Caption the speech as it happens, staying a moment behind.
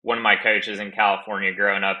one of my coaches in California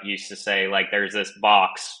growing up used to say, like, there's this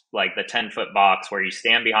box, like the 10-foot box where you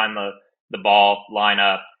stand behind the ball, line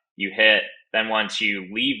up, you hit. Then once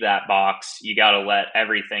you leave that box, you got to let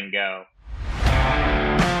everything go.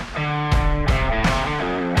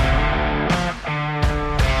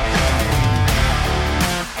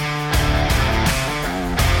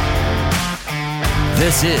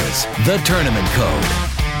 This is The Tournament Code.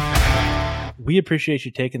 We appreciate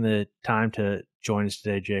you taking the time to join us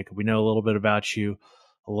today, Jacob. We know a little bit about you,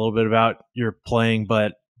 a little bit about your playing,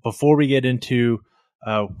 but before we get into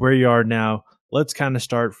where you are now, let's kind of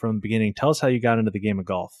start from the beginning. Tell us how you got into the game of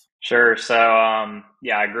golf. Sure. So,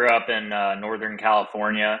 I grew up in Northern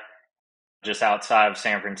California, just outside of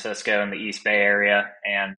San Francisco in the East Bay area.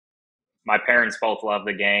 And my parents both loved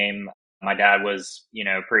the game. My dad was,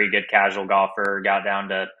 a pretty good casual golfer, got down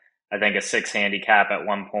to, I think, a 6 handicap at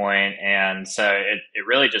one point. And so it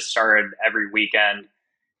really just started every weekend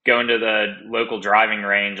going to the local driving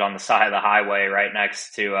range on the side of the highway right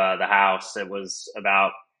next to the house. It was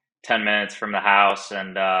about 10 minutes from the house,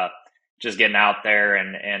 and just getting out there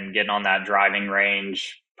and getting on that driving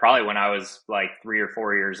range probably when I was like 3 or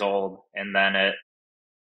 4 years old. And then it,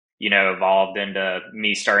 evolved into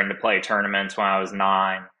me starting to play tournaments when I was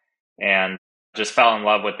 9 and just fell in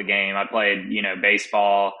love with the game. I played,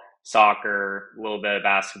 baseball, soccer, a little bit of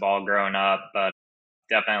basketball growing up, but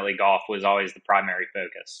definitely golf was always the primary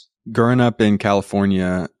focus. Growing up in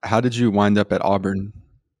California, how did you wind up at Auburn?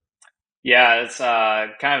 Yeah, it's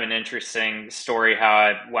kind of an interesting story how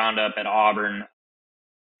I wound up at Auburn.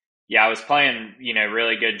 Yeah, I was playing,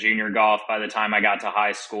 really good junior golf by the time I got to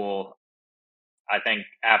high school. I think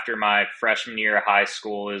after my freshman year of high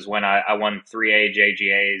school is when I won 3A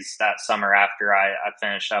JGAs that summer after I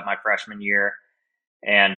finished up my freshman year,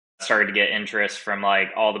 and started to get interest from like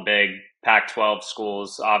all the big Pac-12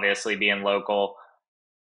 schools, obviously being local.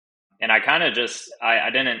 And I kind of just, I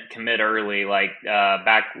didn't commit early. Like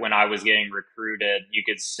back when I was getting recruited, you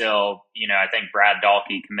could still, I think Brad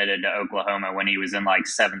Dahlke committed to Oklahoma when he was in like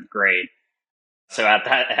 7th grade. So at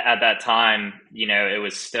that time, it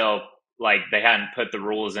was still like they hadn't put the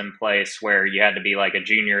rules in place where you had to be like a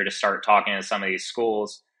junior to start talking to some of these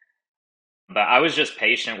schools. But I was just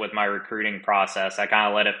patient with my recruiting process. I kind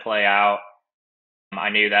of let it play out. I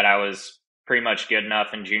knew that I was pretty much good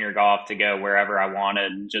enough in junior golf to go wherever I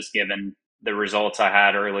wanted, just given the results I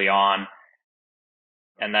had early on.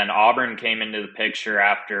 And then Auburn came into the picture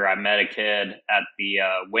after I met a kid at the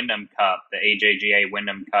Wyndham Cup, the AJGA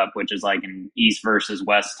Wyndham Cup, which is like an East versus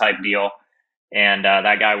West type deal. And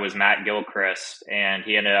that guy was Matt Gilchrist, and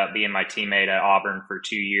he ended up being my teammate at Auburn for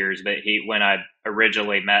 2 years. But when I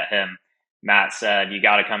originally met him, Matt said, "You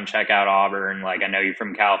got to come check out Auburn. Like, I know you're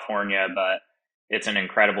from California, but it's an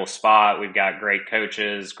incredible spot. We've got great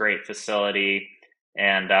coaches, great facility."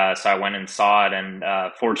 And so I went and saw it. And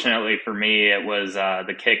fortunately for me, it was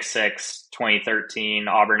the Kick Six 2013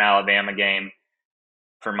 Auburn, Alabama game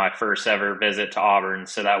for my first ever visit to Auburn.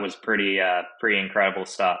 So that was pretty incredible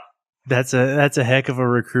stuff. That's a heck of a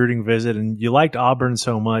recruiting visit. And you liked Auburn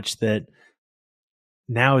so much that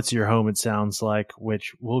now it's your home, it sounds like,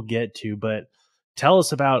 which we'll get to. But tell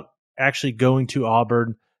us about actually going to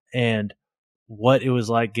Auburn and what it was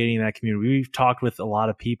like getting that community. We've talked with a lot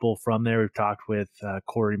of people from there. We've talked with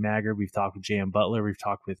Corey Maggard. We've talked with J.M. Butler. We've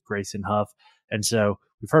talked with Grayson Huff. And so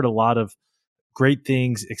we've heard a lot of great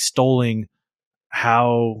things extolling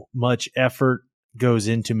how much effort goes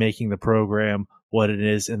into making the program what it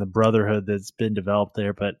is and the brotherhood that's been developed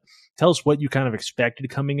there. But tell us what you kind of expected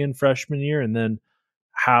coming in freshman year and then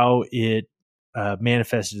how it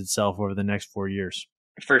manifested itself over the next 4 years.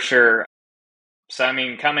 For sure. So, I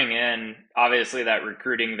mean, coming in, obviously that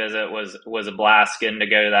recruiting visit was a blast getting to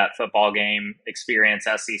go to that football game, experience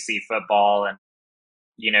SEC football, and,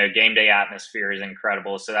 game day atmosphere is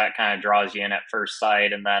incredible. So that kind of draws you in at first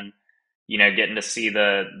sight. And then, getting to see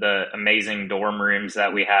the amazing dorm rooms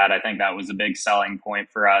that we had, I think that was a big selling point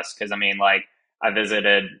for us. Cause I mean, like, I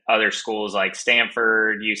visited other schools like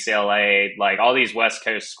Stanford, UCLA, like all these West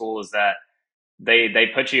Coast schools that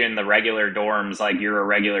they put you in the regular dorms like you're a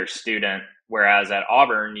regular student. Whereas at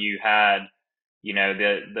Auburn, you had,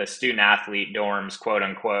 the student athlete dorms, quote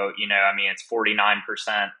unquote, I mean, it's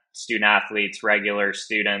 49% student athletes, regular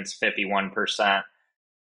students, 51%.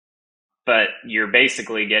 But you're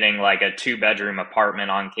basically getting like a 2-bedroom apartment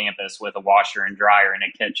on campus with a washer and dryer and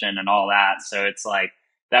a kitchen and all that. So it's like,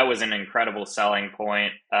 that was an incredible selling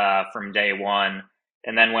point from day one.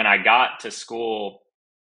 And then when I got to school,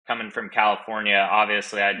 coming from California,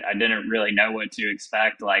 obviously I didn't really know what to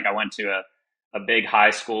expect. Like I went to a big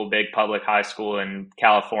high school, big public high school in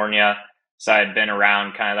California. So I'd been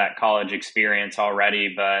around kind of that college experience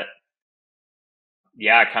already. But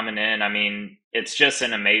yeah, coming in, I mean, it's just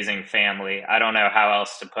an amazing family. I don't know how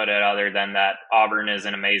else to put it other than that Auburn is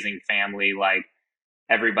an amazing family. Like,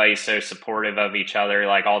 everybody's so supportive of each other.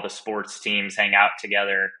 Like, all the sports teams hang out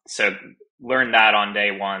together. So learn that on day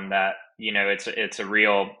one, that, it's a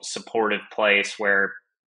real supportive place where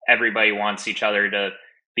everybody wants each other to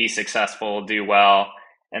be successful, do well.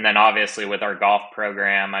 And then obviously with our golf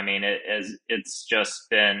program, I mean, it's just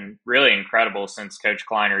been really incredible since Coach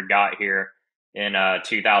Kleinert got here in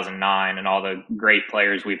 2009, and all the great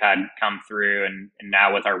players we've had come through. And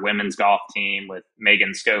now with our women's golf team, with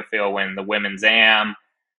Megan Schofield winning the women's AM,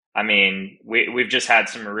 I mean, we've just had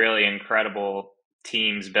some really incredible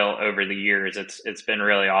teams built over the years. It's been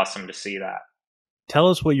really awesome to see that. Tell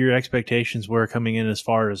us what your expectations were coming in as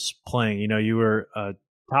far as playing. You were a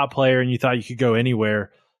top player and you thought you could go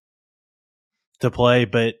anywhere to play,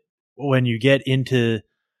 but when you're the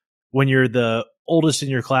oldest in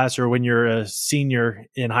your class, or when you're a senior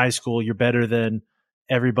in high school, you're better than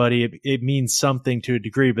everybody. It means something to a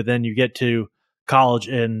degree, but then you get to college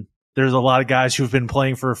and there's a lot of guys who've been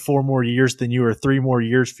playing for 4 more years than you, or 3 more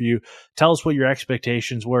years for you. Tell us what your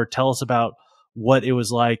expectations were. Tell us about what it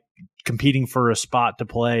was like competing for a spot to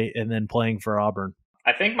play and then playing for Auburn.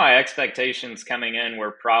 I think my expectations coming in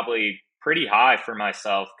were probably pretty high for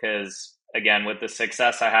myself because, again, with the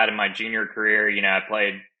success I had in my junior career, I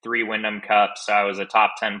played 3 Wyndham Cups. So I was a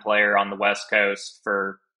top 10 player on the West Coast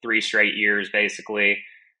for 3 straight years, basically.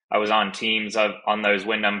 I was on teams on those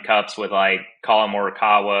Wyndham Cups with like Colin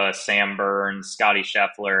Morikawa, Sam Burns, Scotty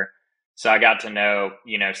Scheffler. So I got to know,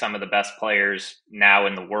 some of the best players now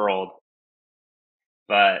in the world.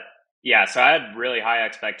 But yeah, so I had really high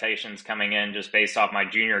expectations coming in just based off my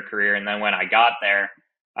junior career. And then when I got there,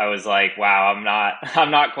 I was like, wow,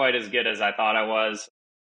 I'm not quite as good as I thought I was.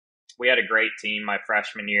 We had a great team my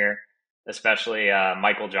freshman year, especially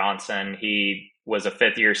Michael Johnson. He was a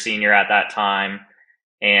 5th-year senior at that time,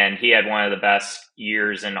 and he had one of the best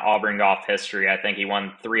years in Auburn golf history. I think he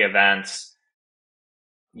won 3 events,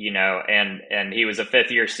 and he was a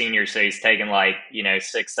 5th-year senior, so he's taken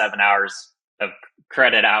 6-7 hours of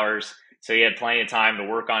credit hours. So he had plenty of time to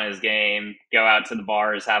work on his game, go out to the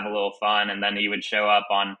bars, have a little fun, and then he would show up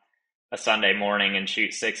on a Sunday morning and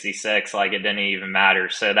shoot 66 like it didn't even matter.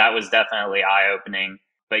 So that was definitely eye-opening.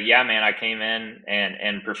 But yeah, man, I came in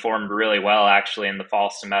and performed really well actually in the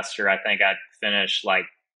fall semester. I think I finished like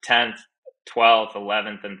 10th, 12th,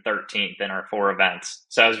 11th, and 13th in our 4 events.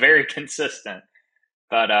 So I was very consistent,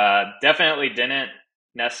 but definitely didn't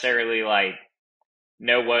necessarily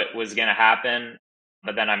know what was going to happen.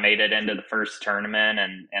 But then I made it into the first tournament,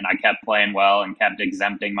 and I kept playing well and kept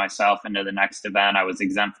exempting myself into the next event. I was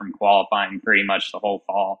exempt from qualifying pretty much the whole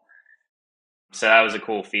fall. So that was a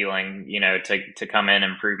cool feeling, to come in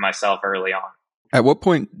and prove myself early on. At what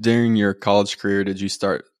point during your college career did you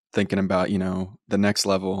start thinking about, the next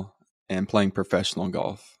level and playing professional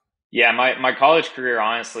golf? Yeah, my college career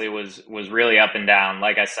honestly was really up and down.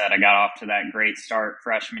 Like I said, I got off to that great start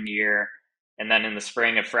freshman year. And then in the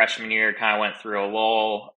spring of freshman year, kind of went through a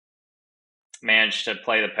lull, managed to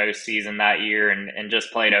play the postseason that year and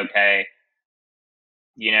just played okay.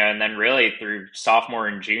 And then really through sophomore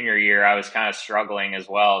and junior year, I was kind of struggling as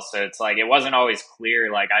well. So it's like, it wasn't always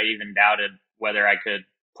clear. Like, I even doubted whether I could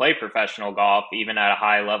play professional golf, even at a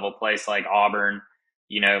high level place like Auburn,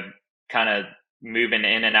 kind of moving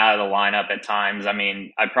in and out of the lineup at times. I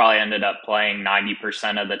mean, I probably ended up playing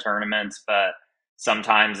 90% of the tournaments, but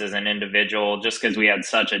sometimes as an individual, just because we had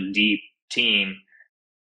such a deep team.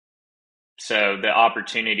 So the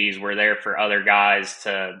opportunities were there for other guys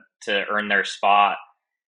to earn their spot.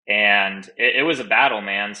 And it was a battle,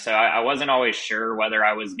 man. So I wasn't always sure whether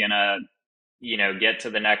I was going to, get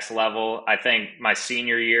to the next level. I think my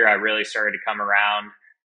senior year, I really started to come around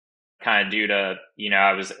kind of due to,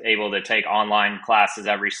 I was able to take online classes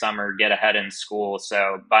every summer, get ahead in school.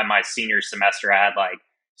 So by my senior semester, I had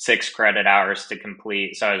 6 credit hours to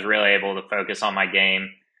complete. So I was really able to focus on my game.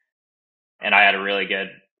 And I had a really good,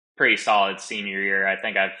 pretty solid senior year. I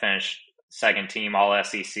think I finished second team all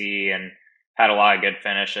SEC and had a lot of good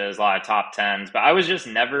finishes, a lot of top 10s. But I was just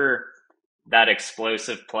never that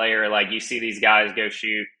explosive player. Like, you see these guys go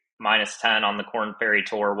shoot -10 on the Korn Ferry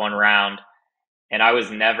Tour 1 round. And I was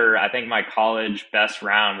never, I think my college best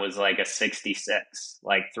round was a 66,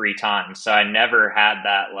 3 times. So I never had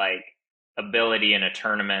that ability in a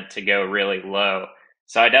tournament to go really low.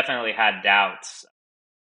 So I definitely had doubts.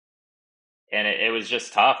 And it was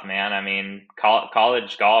just tough, man. I mean,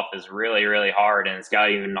 college golf is really, really hard, and it's got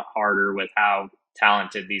even harder with how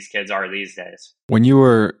talented these kids are these days. When you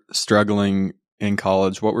were struggling in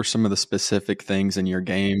college, what were some of the specific things in your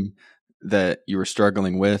game that you were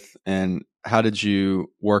struggling with, and how did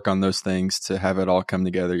you work on those things to have it all come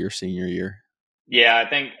together your senior year? Yeah, I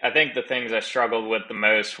think the things I struggled with the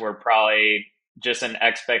most were probably just an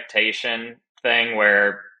expectation thing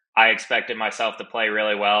where I expected myself to play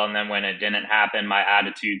really well, and then when it didn't happen, my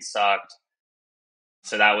attitude sucked.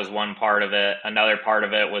 So that was one part of it. Another part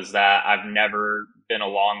of it was that I've never been a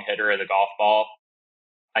long hitter of the golf ball.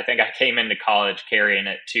 I think I came into college carrying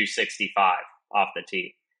it 265 off the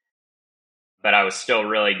tee, but I was still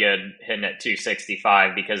really good hitting at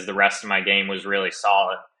 265 because the rest of my game was really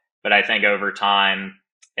solid. But I think over time,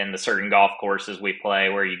 in the certain golf courses we play,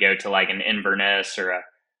 where you go to like an Inverness or a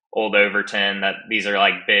Old Overton, that these are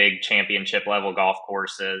like big championship level golf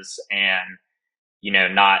courses, and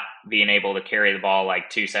not being able to carry the ball like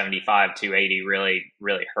 275, 280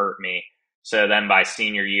 really hurt me. So then by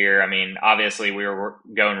senior year, I mean, obviously we were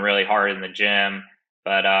going really hard in the gym,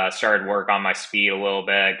 but started work on my speed a little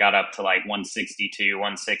bit, got up to like 162,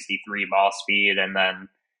 163 ball speed. And then,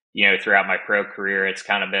 throughout my pro career, it's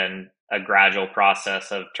kind of been a gradual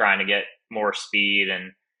process of trying to get more speed.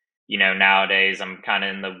 And, nowadays I'm kind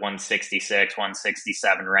of in the 166,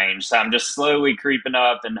 167 range. So I'm just slowly creeping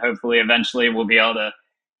up, and hopefully eventually we'll be able to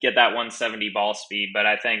get that 170 ball speed. But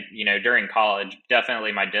I think, during college,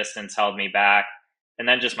 definitely my distance held me back. And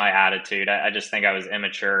then just my attitude. I just think I was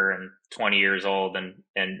immature and 20 years old, and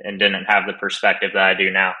didn't have the perspective that I do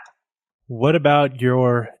now. What about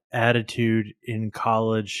your attitude in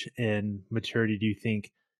college and maturity do you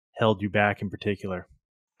think held you back in particular?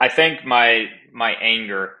 I think my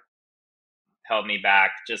anger held me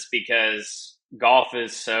back, just because golf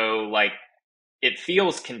is so like, it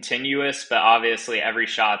feels continuous, but obviously every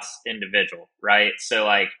shot's individual, right? So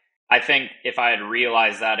like, I think if I had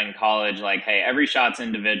realized that in college, like, hey, every shot's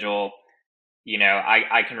individual,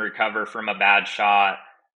 I can recover from a bad shot.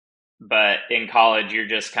 But in college, you're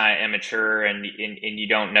just kind of immature, and you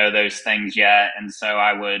don't know those things yet. And so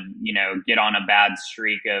I would, get on a bad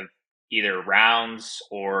streak of either rounds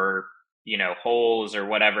or, holes or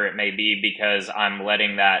whatever it may be, because I'm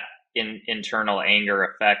letting that internal anger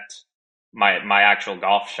affect my actual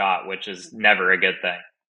golf shot, which is never a good thing.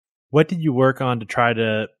 What did you work on to try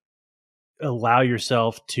to allow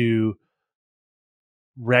yourself to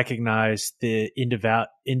recognize the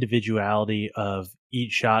individuality of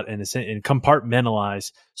each shot and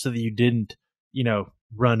compartmentalize so that you didn't,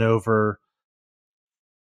 run over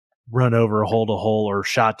hole to hole or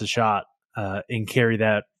shot to shot, and carry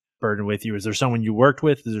that burden with you? Is there someone you worked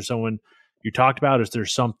with? Is there someone you talked about? Is there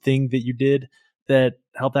something that you did that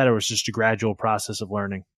helped that, or was it just a gradual process of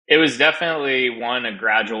learning? It was definitely a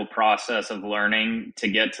gradual process of learning to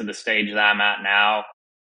get to the stage that I'm at now.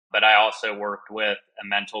 But I also worked with a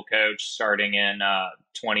mental coach starting in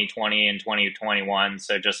 2020 and 2021.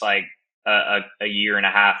 So just like a year and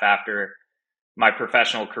a half after my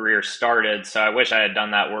professional career started. So I wish I had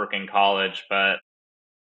done that work in college, but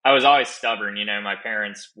I was always stubborn. My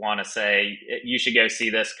parents want to say, you should go see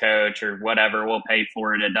this coach or whatever. We'll pay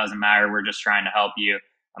for it. It doesn't matter. We're just trying to help you.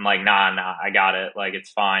 I'm like, nah, I got it. Like, it's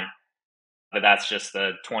fine. But that's just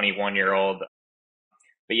the 21-year-old.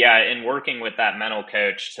 But yeah, in working with that mental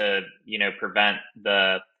coach to, prevent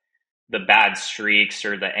the bad streaks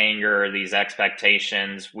or the anger or these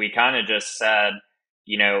expectations, we kind of just said,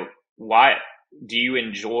 why do you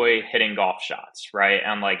enjoy hitting golf shots? Right. And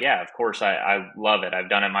I'm like, yeah, of course I love it. I've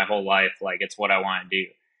done it my whole life. Like, it's what I want to do.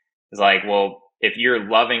 It's like, well, if you're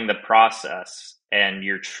loving the process and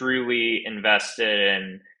you're truly invested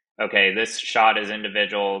in, okay, this shot is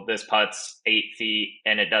individual, this putt's 8 feet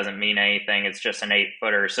and it doesn't mean anything, it's just an 8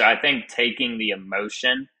 footer. So I think taking the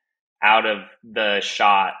emotion out of the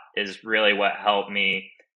shot is really what helped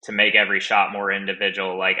me to make every shot more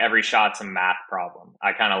individual. Like, every shot's a math problem.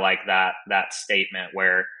 I kind of like that statement,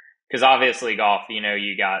 where, because obviously golf,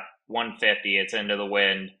 you got 150, it's into the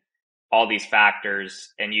wind, all these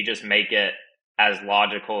factors, and you just make it as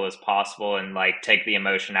logical as possible and like take the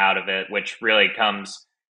emotion out of it, which really comes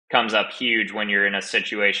up huge when you're in a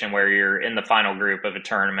situation where you're in the final group of a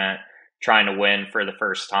tournament trying to win for the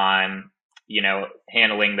first time.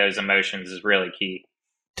 Handling those emotions is really key.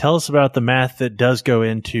 Tell us about the math that does go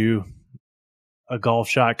into a golf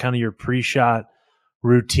shot, kind of your pre-shot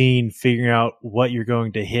routine, figuring out what you're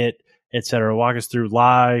going to hit, etc. Walk us through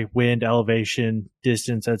lie, wind, elevation,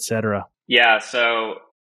 distance, etc. Yeah, so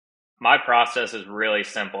my process is really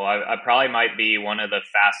simple. I probably might be one of the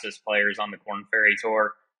fastest players on the Corn Ferry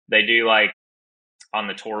Tour. They do, like, on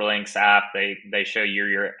the Tour Links app, they show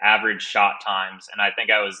your average shot times, and I think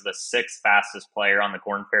I was the sixth fastest player on the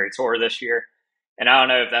Corn Ferry Tour this year. And I don't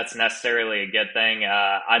know if that's necessarily a good thing.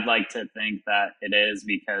 I'd like to think that it is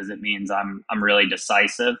because it means I'm really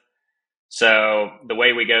decisive. So the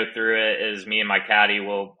way we go through it is me and my caddy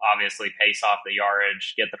will obviously pace off the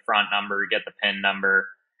yardage, get the front number, get the pin number,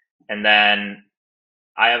 and then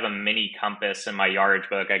I have a mini compass in my yardage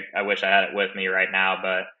book. I wish I had it with me right now,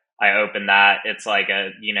 but I open that. It's like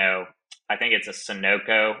I think it's a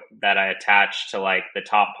Sunoco that I attach to like the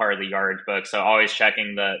top part of the yardage book. So always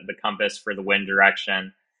checking the compass for the wind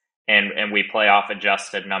direction, and we play off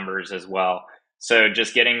adjusted numbers as well. So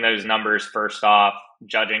just getting those numbers first off,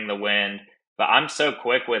 judging the wind. But I'm so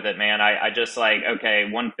quick with it, man. I just like, okay,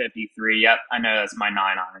 153. Yep, I know that's my 9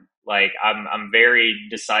 iron. Like I'm very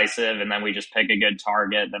decisive, and then we just pick a good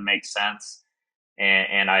target that makes sense,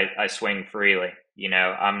 and I swing freely.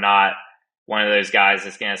 I'm not one of those guys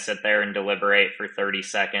that's going to sit there and deliberate for 30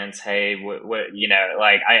 seconds. Hey,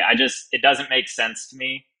 like I just, it doesn't make sense to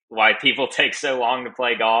me why people take so long to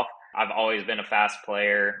play golf. I've always been a fast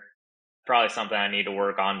player. Probably something I need to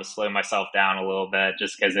work on to slow myself down a little bit,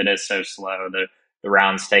 just because it is so slow. The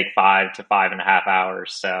rounds take 5 to 5.5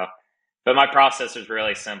 hours. So, but my process is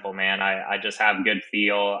really simple, man. I just have good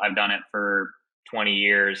feel. I've done it for 20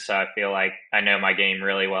 years, so I feel like I know my game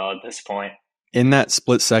really well at this point. In that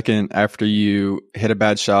split second after you hit a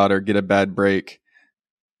bad shot or get a bad break,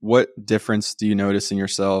 what difference do you notice in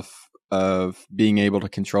yourself of being able to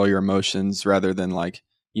control your emotions rather than like,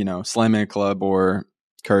 slamming a club or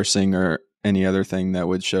cursing or any other thing that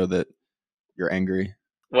would show that you're angry?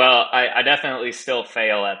 Well, I definitely still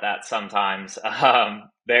fail at that sometimes.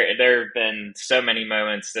 There have been so many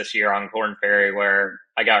moments this year on Corn Ferry where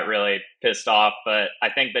I got really pissed off, but I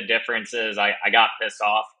think the difference is I got pissed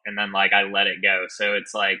off and then like I let it go. So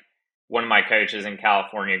it's like one of my coaches in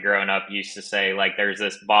California growing up used to say like there's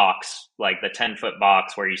this box, like the 10-foot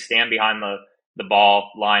box where you stand behind the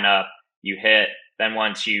ball, line up, you hit. Then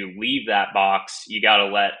once you leave that box, you got to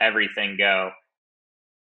let everything go.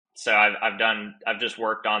 So I've just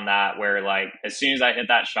worked on that where like as soon as I hit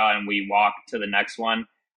that shot and we walk to the next one,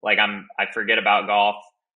 like I forget about golf,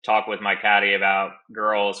 talk with my caddy about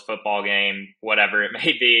girls, football game, whatever it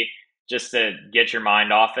may be, just to get your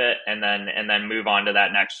mind off it and then move on to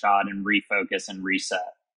that next shot and refocus and reset.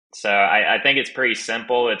 So I think it's pretty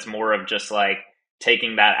simple. It's more of just like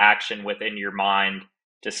taking that action within your mind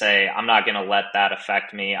to say, I'm not going to let that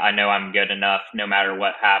affect me. I know I'm good enough no matter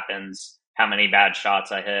what happens, how many bad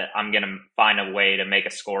shots I hit. I'm going to find a way to make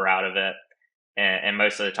a score out of it. And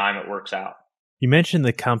most of the time it works out. You mentioned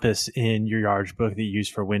the compass in your yardage book that you use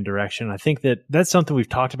for wind direction. I think that's something we've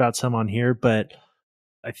talked about some on here, but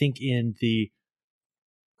I think in the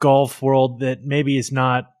golf world that maybe is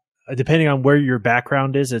not, depending on where your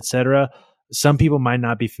background is, etc., some people might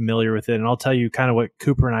not be familiar with it. And I'll tell you kind of what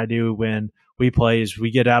Cooper and I do when we play is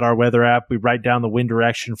we get out our weather app, we write down the wind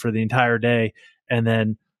direction for the entire day and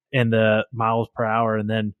then in the miles per hour, and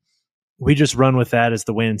then we just run with that as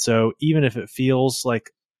the wind. So even if it feels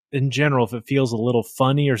like, in general, if it feels a little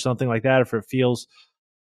funny or something like that, if it feels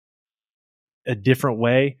a different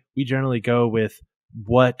way, we generally go with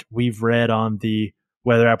what we've read on the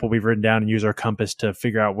weather app, what we've written down, and use our compass to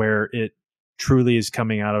figure out where it truly is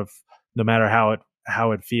coming out of, no matter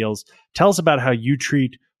how it feels. Tell us about how you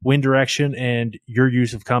treat wind direction and your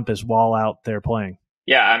use of compass while out there playing.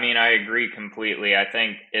 Yeah, I mean, I agree completely. I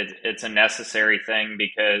think it's a necessary thing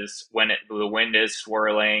because when the wind is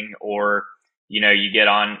swirling or, you get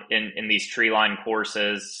on in these tree line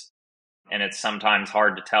courses and it's sometimes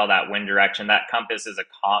hard to tell that wind direction, that compass is a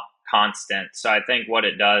constant. So I think what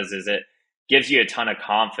it does is it gives you a ton of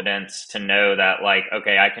confidence to know that like,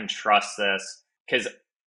 okay, I can trust this, because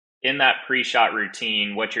in that pre-shot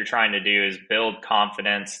routine, what you're trying to do is build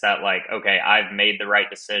confidence that like, okay, I've made the right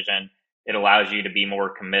decision. It allows you to be more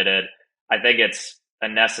committed. I think it's a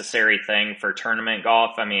necessary thing for tournament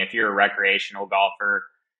golf. I mean, if you're a recreational golfer,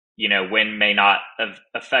 wind may not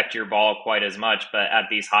affect your ball quite as much, but at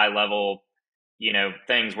these high level,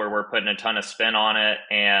 things where we're putting a ton of spin on it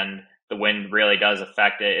and the wind really does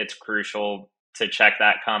affect it, it's crucial to check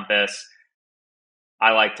that compass.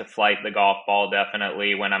 I like to flight the golf ball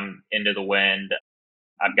definitely when I'm into the wind.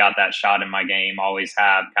 I've got that shot in my game, always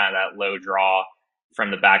have kind of that low draw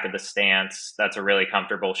from the back of the stance. That's a really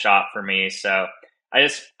comfortable shot for me. So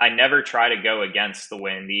I never try to go against the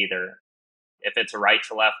wind either. If it's a right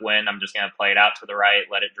to left wind, I'm just going to play it out to the right,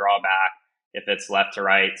 let it draw back. If it's left to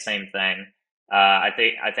right, same thing. I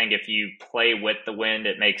think if you play with the wind,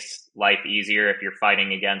 it makes life easier. If you're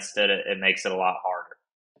fighting against it, it makes it a lot harder.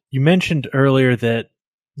 You mentioned earlier that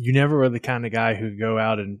you never were the kind of guy who'd go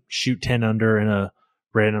out and shoot 10 under in a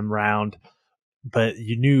random round, but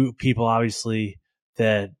you knew people obviously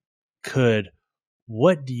that could.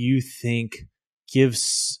 what do you think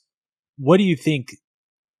gives what do you think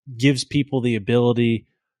gives people the ability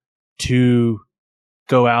to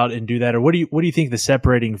go out and do that? Or what do you think the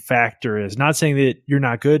separating factor is? Not saying that you're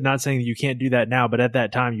not good, not saying that you can't do that now, but at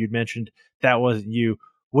that time you'd mentioned that wasn't you.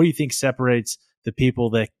 What do you think separates the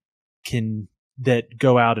people that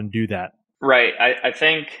go out and do that? Right. I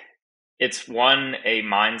think it's a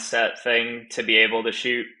mindset thing to be able to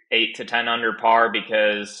shoot 8 to 10 under par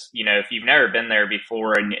because, if you've never been there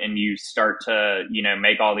before and you start to,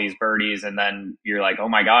 make all these birdies and then you're like, oh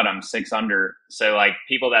my God, I'm 6 under. So like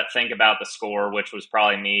people that think about the score, which was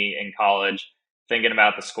probably me in college, thinking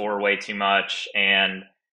about the score way too much and,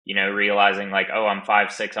 realizing like, oh, I'm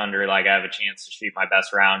 5, 6 under, like I have a chance to shoot my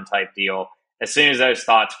best round type deal. As soon as those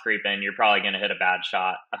thoughts creep in, you're probably going to hit a bad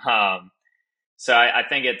shot. So I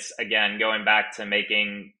think it's, again, going back to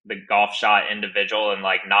making the golf shot individual and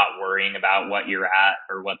like not worrying about what you're at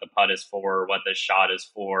or what the putt is for or what the shot is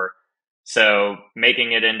for. So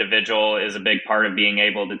making it individual is a big part of being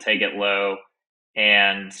able to take it low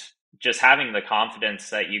and just having the confidence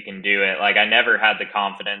that you can do it. Like I never had the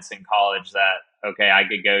confidence in college that, okay, I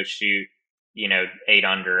could go shoot, 8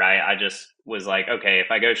 under. I just was like, okay, if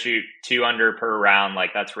I go shoot 2 under per round,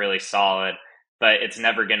 like that's really solid, but it's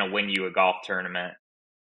never going to win you a golf tournament.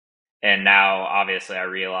 And now, obviously, I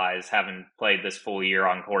realize having played this full year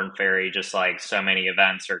on Corn Ferry, just like so many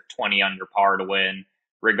events are 20 under par to win,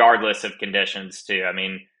 regardless of conditions, too. I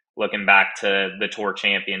mean, looking back to the Tour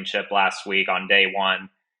Championship last week on day one,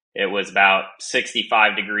 it was about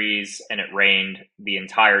 65 degrees and it rained the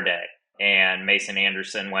entire day. And Mason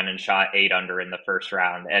Anderson went and shot 8 under in the first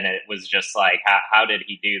round. And it was just like, how did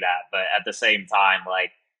he do that? But at the same time, like,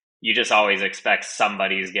 you just always expect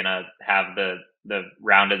somebody's going to have the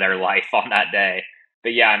round of their life on that day.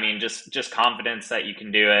 But yeah, I mean, just confidence that you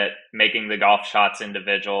can do it, making the golf shots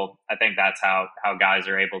individual. I think that's how guys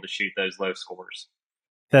are able to shoot those low scores.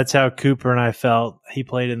 That's how Cooper and I felt. He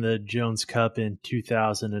played in the Jones Cup in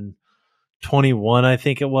 2021, I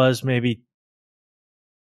think it was, maybe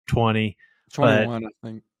 20. 21, I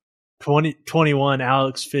think. 2021,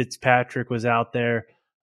 Alex Fitzpatrick was out there.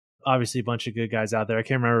 Obviously, a bunch of good guys out there. I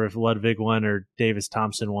can't remember if Ludwig won or Davis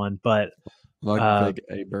Thompson won, but Ludwig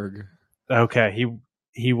Aberg. Okay,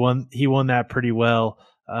 he won that pretty well.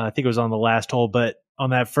 I think it was on the last hole, but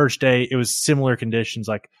on that first day, it was similar conditions,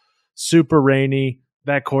 like super rainy.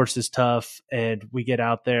 That course is tough, and we get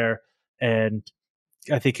out there, and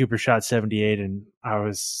I think Cooper shot 78, and I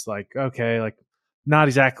was like, okay, like not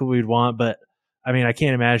exactly what we'd want, but I mean, I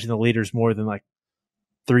can't imagine the leader's more than like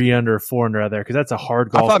 3 under or 4 under out there because that's a hard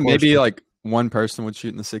golf I thought course. Maybe like one person would shoot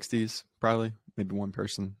in the 60s, probably. Maybe one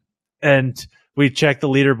person. And we checked the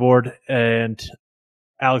leaderboard, and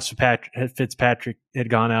Alex Fitzpatrick had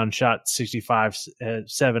gone out and shot 65,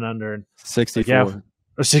 7 under, and 64. like, yeah,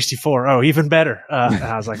 or 64. Oh, even better. And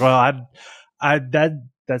I was like, well,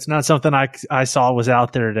 that's not something I saw was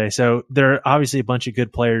out there today. So there are obviously a bunch of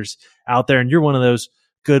good players out there, and you're one of those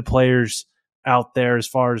good players out there as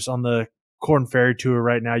far as on the Corn Ferry Tour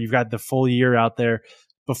right now. You've got the full year out there.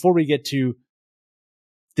 Before we get to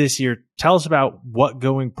this year, tell us about what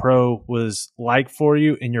going pro was like for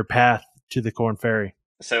you in your path to the Corn Ferry.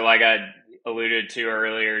 So like I alluded to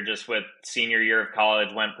earlier, just with senior year of college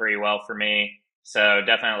went pretty well for me. So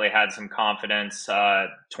definitely had some confidence.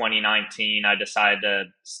 2019, I decided to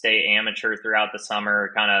stay amateur throughout the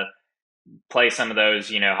summer, kind of play some of those,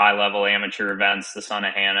 high level amateur events, the Son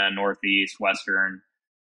of Hannah, Northeast, Western,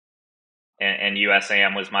 and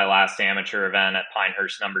USAM was my last amateur event at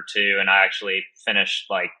Pinehurst number 2. And I actually finished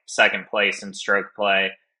like second place in stroke play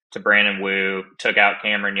to Brandon Wu, took out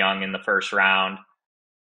Cameron Young in the first round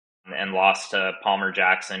and lost to Palmer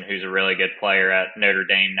Jackson, who's a really good player at Notre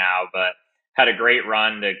Dame now, but had a great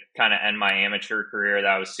run to kind of end my amateur career that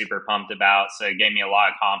I was super pumped about. So it gave me a lot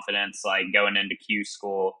of confidence, like going into Q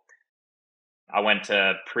school. I went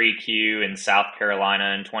to pre-Q in South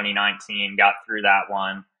Carolina in 2019, got through that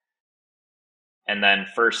one. And then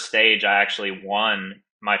first stage, I actually won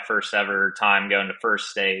my first ever time going to first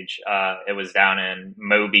stage. It was down in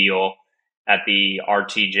Mobile at the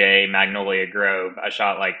RTJ Magnolia Grove. I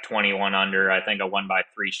shot like 21 under. I think I won by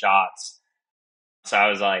 3 shots. So I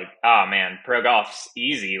was like, oh man, pro golf's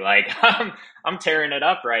easy. Like I'm tearing it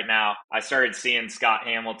up right now. I started seeing Scott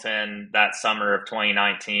Hamilton that summer of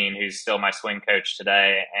 2019, who's still my swing coach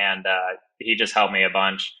today. And he just helped me a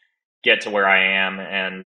bunch get to where I am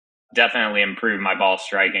and definitely improved my ball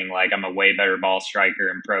striking. Like I'm a way better ball striker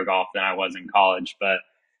in pro golf than I was in college. But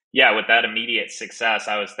yeah, with that immediate success,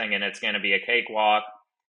 I was thinking it's going to be a cakewalk.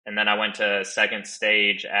 And then I went to second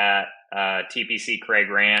stage at TPC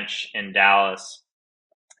Craig Ranch in Dallas.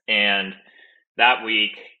 And that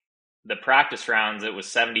week, the practice rounds, it was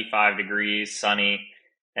 75 degrees, sunny.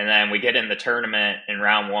 And then we get in the tournament in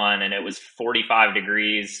round one and it was 45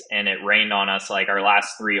 degrees and it rained on us like our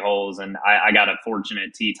last three holes. And I got a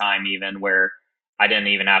fortunate tee time even where I didn't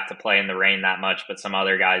even have to play in the rain that much, but some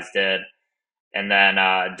other guys did. And then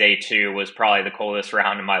day two was probably the coldest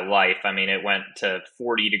round of my life. I mean, it went to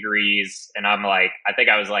 40 degrees and I'm like, I think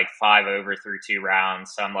I was like 5 over through 2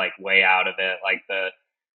 rounds. So I'm like way out of it. Like the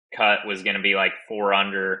cut was going to be like 4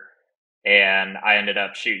 under, and I ended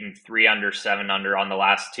up shooting 3 under, 7 under on the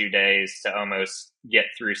last 2 days to almost get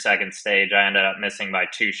through second stage. I ended up missing by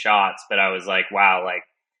 2 shots, but I was like, wow, like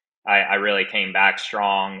I really came back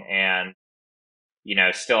strong and,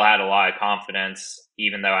 still had a lot of confidence,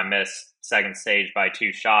 even though I missed second stage by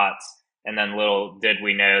 2 shots. And then little did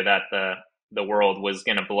we know that the world was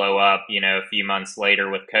going to blow up, a few months later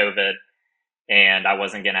with COVID, and I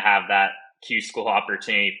wasn't going to have that Q school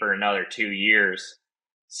opportunity for another 2 years.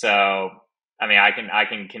 So, I mean, I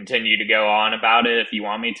can continue to go on about it if you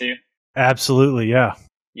want me to. Absolutely, yeah.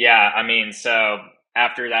 Yeah, I mean, so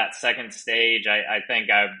after that second stage, I think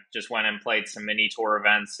I just went and played some mini tour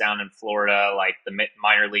events down in Florida, like the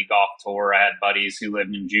minor league golf tour. I had buddies who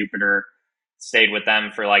lived in Jupiter, stayed with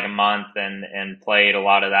them for like a month and played a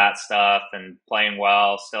lot of that stuff and playing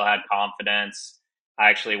well, still had confidence. I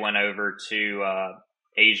actually went over to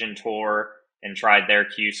Asian tour and tried their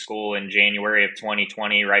Q school in January of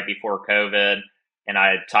 2020, right before COVID. And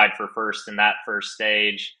I tied for first in that first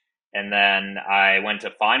stage. And then I went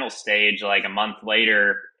to final stage like a month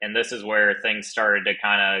later. And this is where things started to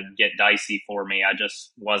kind of get dicey for me. I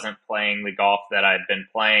just wasn't playing the golf that I'd been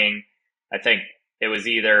playing. I think it was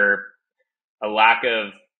either a lack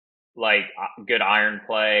of like good iron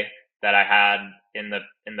play that I had in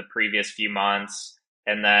the previous few months,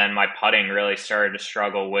 and then my putting really started to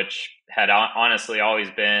struggle, which had honestly always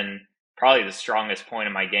been probably the strongest point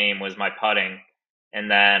of my game was my putting. And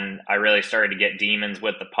then I really started to get demons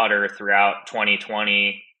with the putter throughout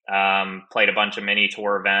 2020. Played a bunch of mini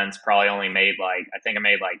tour events. Probably only made I think I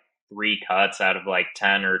made like 3 cuts out of like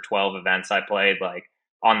 10 or 12 events I played like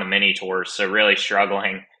on the mini tours. So really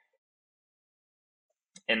struggling.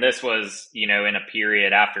 And this was, in a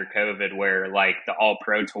period after COVID where like the All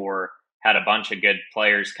Pro Tour had a bunch of good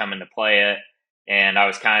players coming to play it. And I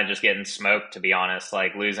was kind of just getting smoked, to be honest,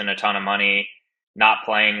 like losing a ton of money, not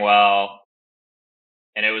playing well.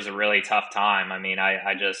 And it was a really tough time. I mean,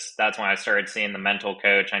 I just, that's when I started seeing the mental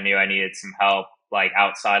coach. I knew I needed some help, like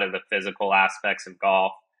outside of the physical aspects of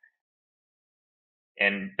golf.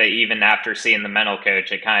 But even after seeing the mental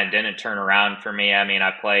coach, it kind of didn't turn around for me. I mean,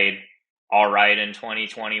 I played all right in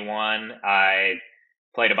 2021. I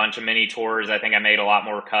played a bunch of mini tours. I think I made a lot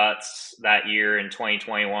more cuts that year in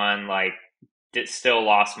 2021. Like, still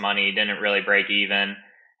lost money, didn't really break even.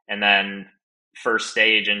 And then first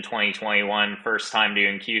stage in 2021, first time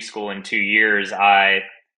doing Q school in 2 years, I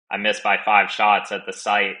missed by 5 shots at the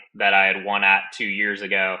site that I had won at 2 years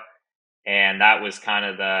ago. And that was kind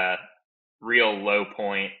of the real low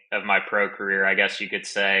point of my pro career, I guess you could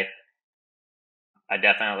say. I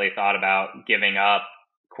definitely thought about giving up,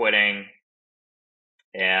 quitting.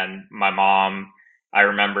 And my mom, I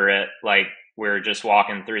remember it like we were just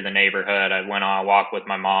walking through the neighborhood. I went on a walk with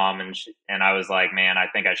my mom and I was like, man, I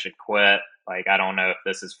think I should quit. Like, I don't know if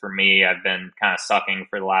this is for me. I've been kind of sucking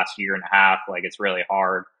for the last year and a half. Like, it's really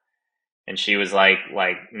hard. And she was like,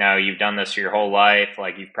 no, you've done this your whole life.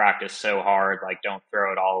 Like, you've practiced so hard. Like, don't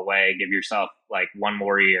throw it all away. Give yourself like one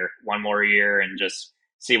more year and just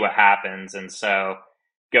see what happens. And so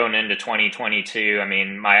going into 2022, I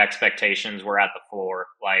mean, my expectations were at the floor.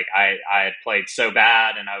 Like, I had played so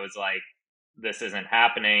bad and I was like, this isn't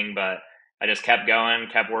happening, but I just kept going,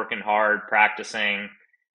 kept working hard, practicing.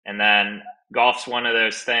 And then golf's one of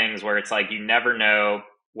those things where it's like, you never know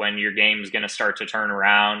when your game's going to start to turn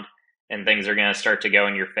around and things are going to start to go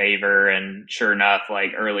in your favor. And sure enough,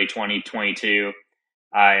 like early 2022,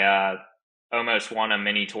 I almost won a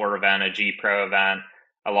mini tour event, a G Pro event.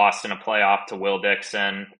 I lost in a playoff to Will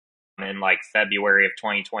Dixon in like February of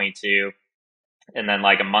 2022. And then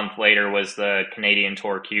like a month later was the Canadian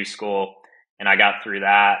Tour Q school. And I got through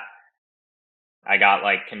that. I got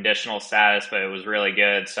like conditional status, but it was really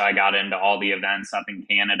good. So I got into all the events up in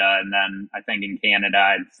Canada. And then I think in Canada,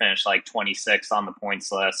 I'd finished like 26th on the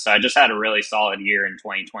points list. So I just had a really solid year in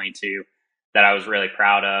 2022 that I was really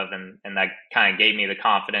proud of. And that kind of gave me the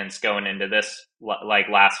confidence going into this like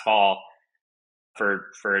last fall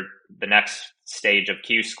for the next stage of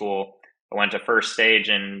Q school. I went to first stage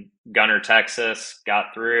in Gunner, Texas,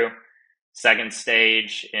 got through. Second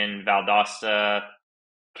stage in Valdosta,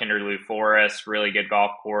 Kinderloo Forest, really good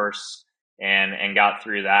golf course. and got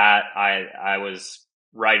through that. I was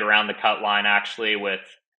right around the cut line actually with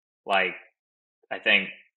like I think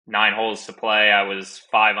 9 holes to play. I was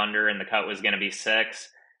 5 under and the cut was going to be 6.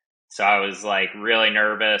 So I was like really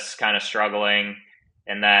nervous, kind of struggling.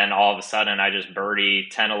 And then all of a sudden I just birdie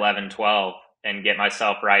 10, 11, 12 and get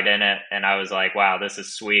myself right in it. And I was like, wow, this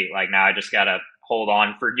is sweet. Like now I just got to hold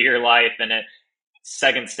on for dear life. And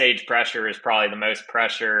second stage pressure is probably the most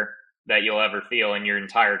pressure that you'll ever feel in your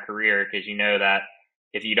entire career, because you know that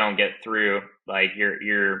if you don't get through, like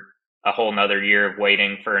you're a whole nother year of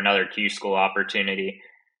waiting for another Q school opportunity.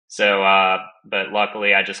 So, but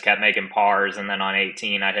luckily I just kept making pars, and then on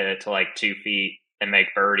 18 I hit it to like 2 feet and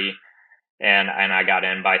make birdie, and I got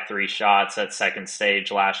in by 3 shots at second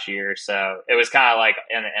stage last year. So it was kind of like,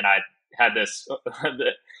 and I had this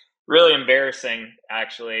really embarrassing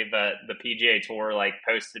actually, but the PGA Tour like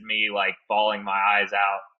posted me like bawling my eyes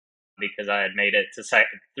out because I had made it to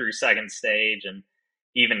through second stage. And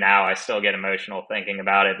even now I still get emotional thinking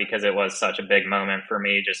about it because it was such a big moment for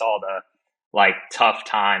me. Just all the like tough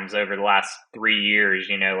times over the last 3 years,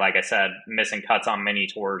 like I said, missing cuts on mini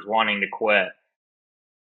tours, wanting to quit,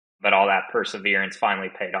 but all that perseverance finally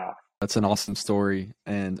paid off. That's an awesome story.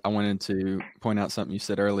 And I wanted to point out something you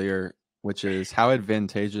said earlier, which is how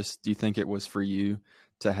advantageous do you think it was for you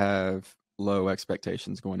to have low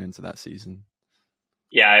expectations going into that season?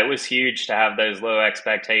 Yeah, it was huge to have those low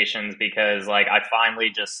expectations because like I finally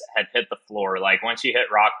just had hit the floor. Like once you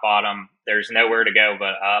hit rock bottom, there's nowhere to go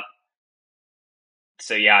but up.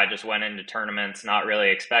 So yeah, I just went into tournaments not really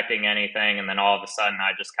expecting anything, and then all of a sudden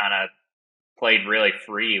I just kind of played really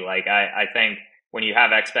free. Like I think when you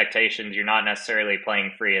have expectations, you're not necessarily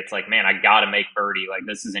playing free. It's like, man, I got to make birdie. Like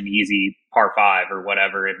this is an easy par 5 or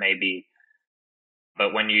whatever it may be.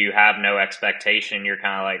 But when you have no expectation, you're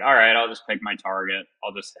kind of like, all right, I'll just pick my target.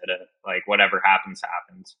 I'll just hit it. Like whatever happens,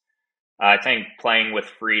 happens. I think playing with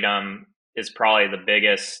freedom is probably the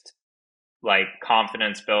biggest like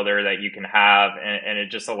confidence builder that you can have. And it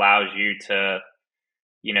just allows you to,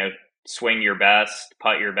 swing your best,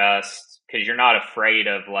 putt your best, because you're not afraid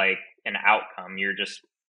of like an outcome. You're just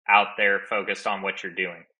out there focused on what you're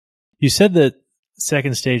doing. You said that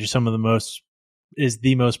second stage is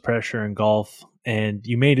the most pressure in golf, and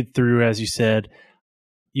you made it through, as you said.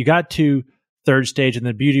 You got to third stage, and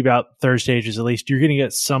the beauty about third stage is at least you're going to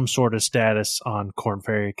get some sort of status on Korn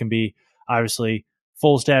Ferry. It can be obviously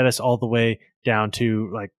full status all the way down to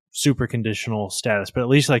like super conditional status, but at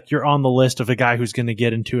least like you're on the list of a guy who's going to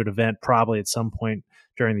get into an event probably at some point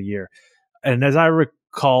during the year. And as I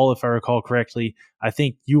recall, if I recall correctly, I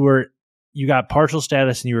think you got partial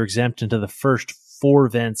status and you were exempt into the first 4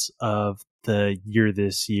 events of the year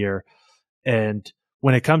this year. And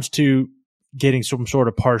when it comes to getting some sort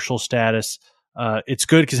of partial status, it's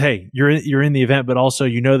good because, hey, you're in the event, but also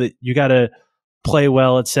you know that you got to play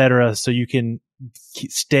well, etc., so you can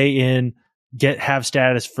stay in, have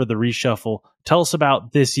status for the reshuffle. Tell us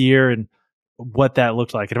about this year and what that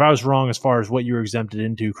looked like. And if I was wrong as far as what you were exempted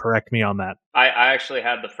into, correct me on that. I actually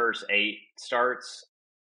had the first 8 starts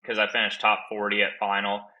because I finished top 40 at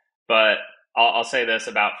final. But I'll say this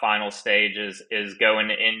about final stage is going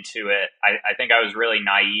into it. I think I was really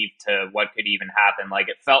naive to what could even happen. Like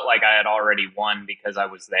it felt like I had already won because I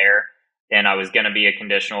was there and I was going to be a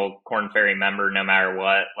conditional Korn Ferry member no matter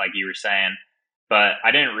what, like you were saying. But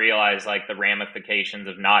I didn't realize like the ramifications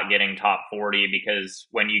of not getting top 40, because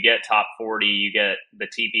when you get top 40, you get the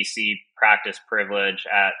TPC practice privilege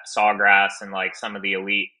at Sawgrass and like some of the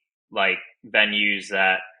elite like venues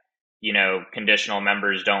that, conditional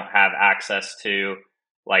members don't have access to,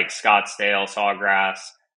 like Scottsdale, Sawgrass.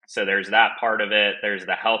 So there's that part of it. There's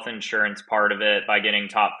the health insurance part of it by getting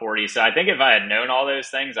top 40. So I think if I had known all those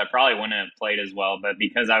things, I probably wouldn't have played as well. But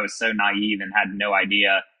because I was so naive and had no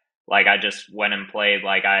idea, like I just went and played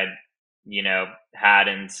like I, had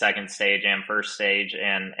in second stage and first stage,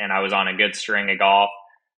 and I was on a good string of golf,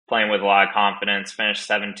 playing with a lot of confidence, finished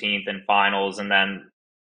 17th in finals. And then,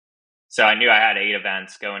 so I knew I had 8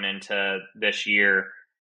 events going into this year.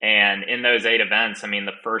 And in those 8 events, I mean,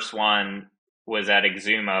 the first one was at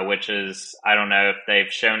Exuma, which is, I don't know if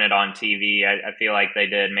they've shown it on TV. I feel like they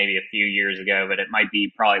did maybe a few years ago, but it might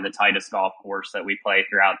be probably the tightest golf course that we play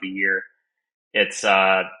throughout the year. It's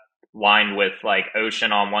lined with like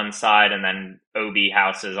ocean on one side and then OB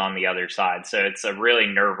houses on the other side. So it's a really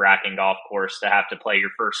nerve-wracking golf course to have to play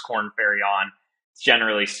your first Korn Ferry on. It's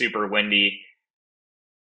generally super windy.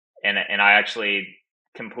 And I actually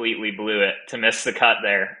completely blew it to miss the cut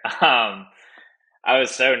there. I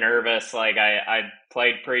was so nervous. Like I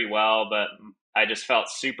played pretty well, but I just felt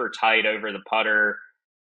super tight over the putter.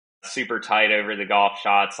 super tight over the golf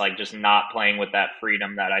shots, like just not playing with that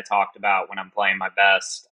freedom that I talked about when I'm playing my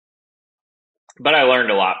best. But I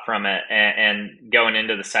learned a lot from it. And going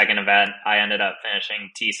into the second event, I ended up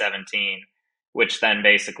finishing T17, which then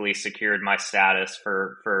basically secured my status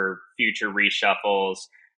for future reshuffles.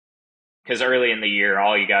 Because early in the year,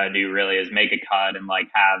 all you got to do really is make a cut and like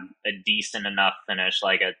have a decent enough finish,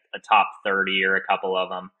 like a top 30 or a couple of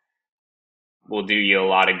them will do you a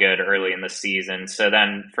lot of good early in the season. So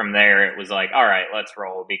then from there, it was like, all right, let's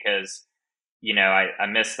roll because, I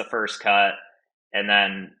missed the first cut and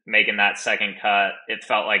then making that second cut, it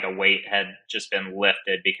felt like a weight had just been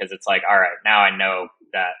lifted because it's like, all right, now I know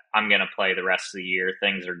that I'm going to play the rest of the year.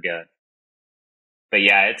 Things are good. But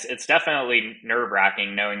yeah, it's definitely nerve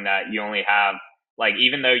wracking knowing that you only have like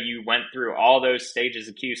even though you went through all those stages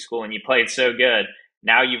of Q school and you played so good,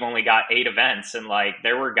 now you've only got 8 events and like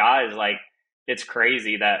there were guys like it's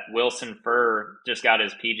crazy that Wilson Furr just got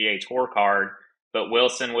his PGA Tour card, but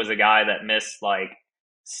Wilson was a guy that missed like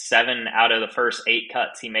 7 out of the first 8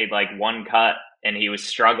 cuts. He made like one cut and he was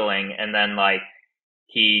struggling, and then like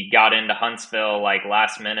he got into Huntsville like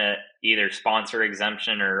last minute, either sponsor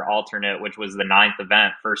exemption or alternate, which was the ninth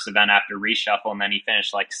event, first event after reshuffle, and then he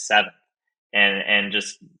finished like seventh. And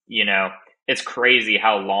just it's crazy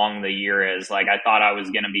how long the year is. Like I thought I was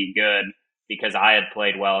going to be good because I had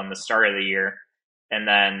played well in the start of the year, and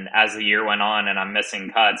then as the year went on and I'm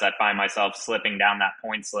missing cuts, I find myself slipping down that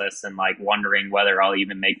points list and like wondering whether I'll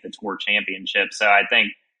even make the tour championship. So I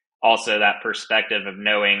think also that perspective of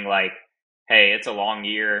knowing like, hey, it's a long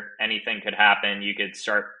year. Anything could happen. You could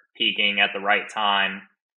start peaking at the right time.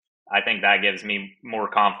 I think that gives me more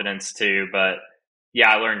confidence too. But yeah,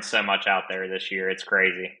 I learned so much out there this year. It's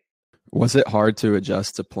crazy. Was it hard to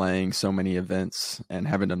adjust to playing so many events and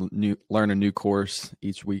having to learn a new course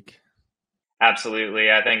each week?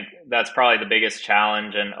 Absolutely. I think that's probably the biggest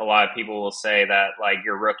challenge. And a lot of people will say that like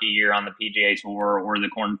your rookie year on the PGA Tour or the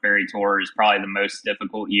Korn Ferry Tour is probably the most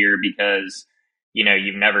difficult year because,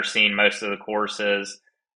 you've never seen most of the courses.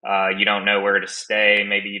 You don't know where to stay.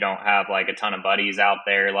 Maybe you don't have like a ton of buddies out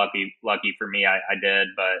there. Lucky for me, I did.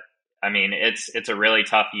 But I mean, it's a really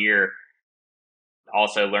tough year.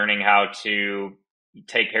 Also learning how to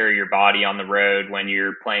take care of your body on the road when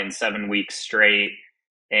you're playing 7 weeks straight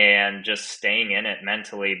and just staying in it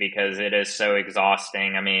mentally because it is so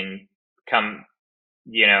exhausting. I mean, come,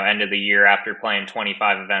 end of the year after playing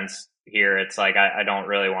 25 events here, it's like I don't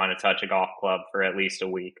really want to touch a golf club for at least a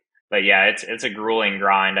week. But yeah, it's a grueling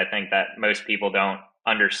grind. I think that most people don't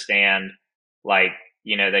understand. Like,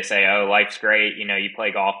 they say, oh, life's great. You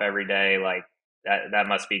play golf every day. Like that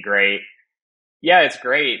must be great. Yeah, it's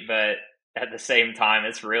great. But at the same time,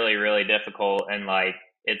 it's really, really difficult and like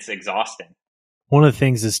it's exhausting. One of the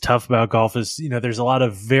things that's tough about golf is, there's a lot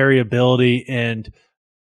of variability, and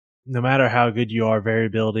no matter how good you are,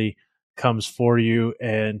 variability comes for you.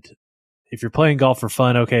 And if you're playing golf for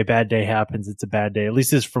fun, okay, bad day happens. It's a bad day. At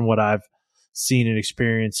least this is from what I've seen and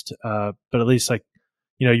experienced. But at least like,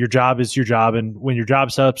 your job is your job. And when your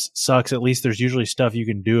job sucks, at least there's usually stuff you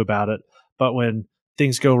can do about it. But when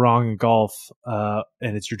things go wrong in golf, and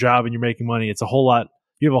it's your job and you're making money, you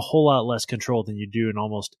have a whole lot less control than you do in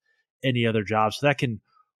almost any other job. So that can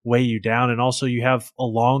weigh you down. And also you have a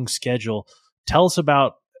long schedule. Tell us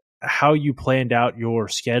about how you planned out your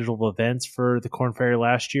schedule of events for the Korn Ferry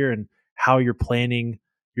last year and how you're planning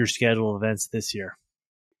your schedule of events this year.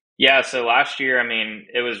 Yeah, so last year, I mean,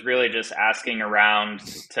 it was really just asking around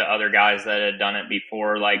to other guys that had done it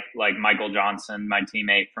before, like Michael Johnson, my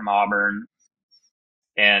teammate from Auburn,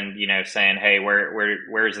 and saying, hey,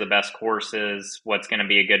 where's the best courses? What's going to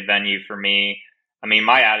be a good venue for me? I mean,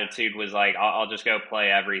 my attitude was like, I'll just go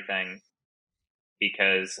play everything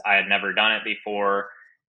because I had never done it before.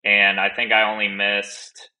 And I think I only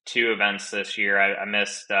missed 2 events this year. I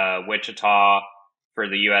missed Wichita for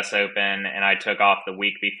the U.S. Open, and I took off the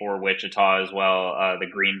week before Wichita as well, the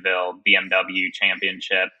Greenville BMW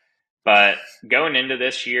Championship. But going into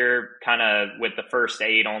this year, kind of with the first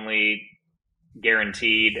 8 only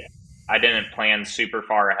guaranteed, I didn't plan super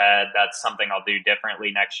far ahead. That's something I'll do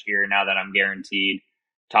differently next year now that I'm guaranteed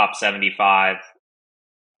top 75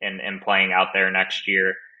 and playing out there next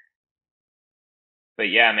year. But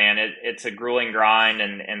yeah, man, it's a grueling grind,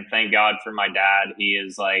 and thank God for my dad. He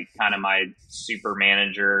is like kind of my super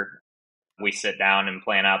manager. We sit down and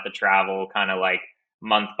plan out the travel kind of like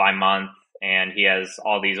month by month, and he has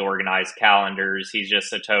all these organized calendars. He's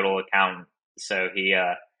just a total accountant. So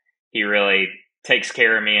he really takes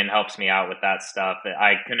care of me and helps me out with that stuff.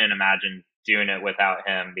 I couldn't imagine doing it without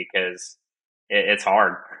him because it's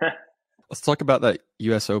hard. Let's talk about that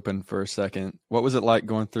U.S. Open for a second. What was it like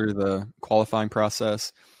going through the qualifying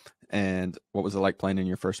process, and what was it like playing in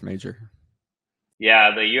your first major?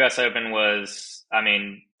 Yeah, the US Open was, I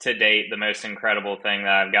mean, to date, the most incredible thing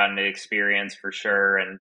that I've gotten to experience for sure.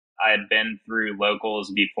 And I had been through locals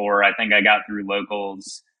before. I think I got through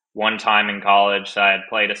locals one time in college, so I had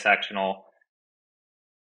played a sectional.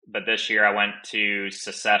 But this year I went to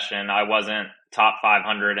Secession. I wasn't top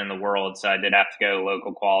 500 in the world, so I did have to go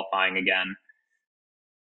local qualifying again.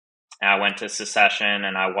 And I went to Secession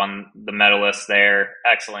and I won the medalist there.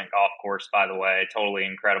 Excellent golf course, by the way. Totally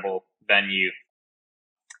incredible venue.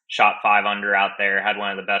 Shot 5 under out there, had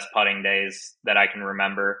one of the best putting days that I can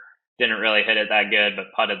remember. Didn't really hit it that good,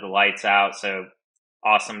 but putted the lights out. So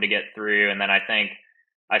awesome to get through. And then I think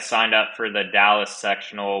I signed up for the Dallas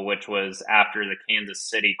sectional, which was after the Kansas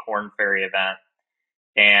City Corn Ferry event.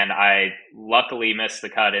 And I luckily missed the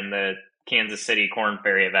cut in the Kansas City Corn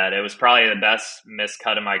Ferry event. It was probably the best missed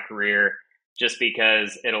cut of my career just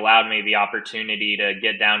because it allowed me the opportunity to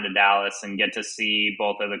get down to Dallas and get to see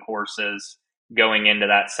both of the courses going into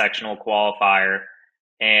that sectional qualifier.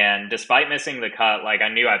 And despite missing the cut, like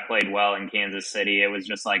I knew I played well in Kansas City. It was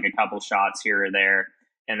just like a couple shots here or there.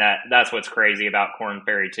 And that's what's crazy about Corn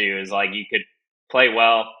Ferry too, is like you could play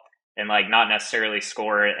well and like not necessarily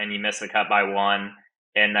score it and you miss the cut by one.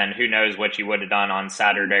 And then who knows what you would have done on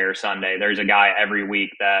Saturday or Sunday. There's a guy every week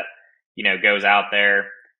that, goes out there,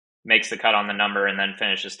 makes the cut on the number, and then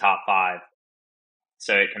finishes top five.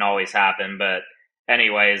 So it can always happen. But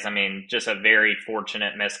anyways, I mean, just a very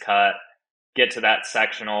fortunate miscut. Get to that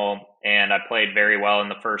sectional, and I played very well in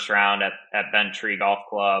the first round at Bent Tree Golf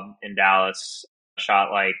Club in Dallas.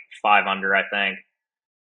 Shot like 5 under, I think.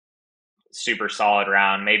 Super solid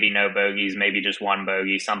round. Maybe no bogeys, maybe just one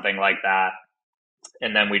bogey, something like that.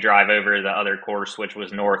 And then we drive over the other course, which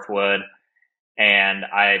was Northwood, and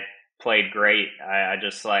I played great. I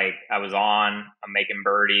just I was on, I'm making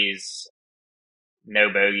birdies, no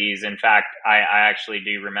bogeys. In fact, I actually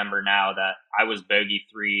do remember now that I was bogey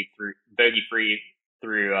free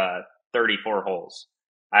through 34 holes.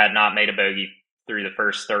 I had not made a bogey through the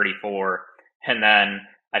first 34. And then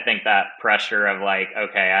I think that pressure of like,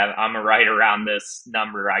 okay, I'm right around this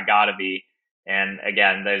number. I gotta be. And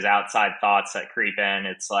again, those outside thoughts that creep in,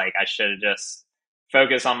 it's like, I should have just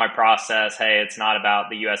focused on my process. Hey, it's not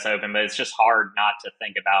about the US Open, but it's just hard not to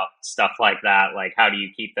think about stuff like that. Like, how do you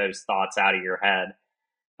keep those thoughts out of your head?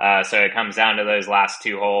 So it comes down to those last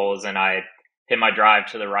two holes, and I hit my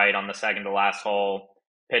drive to the right on the second to last hole,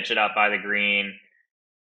 pitch it up by the green,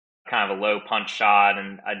 kind of a low punch shot,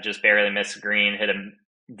 and I just barely missed the green, hit a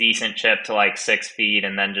decent chip to like 6 feet,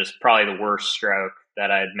 and then just probably the worst stroke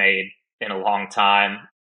that I had made in a long time.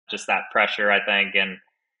 Just that pressure, I think, and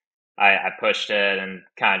I pushed it and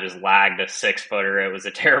kind of just lagged a 6-footer. It was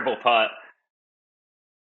a terrible putt.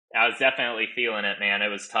 I was definitely feeling it, man. It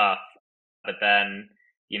was tough. But then,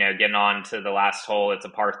 getting on to the last hole, it's a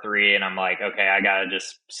par 3, and I'm like, okay, I got to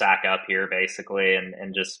just sack up here basically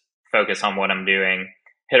and just focus on what I'm doing.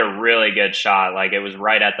 Hit a really good shot. Like, it was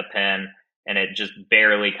right at the pin, and it just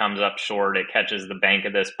barely comes up short. It catches the bank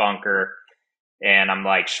of this bunker, and I'm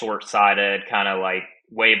like short-sided, kind of like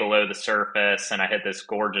way below the surface, and I hit this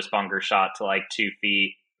gorgeous bunker shot to like 2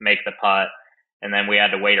 feet, make the putt. And then we had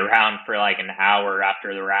to wait around for like an hour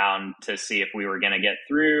after the round to see if we were going to get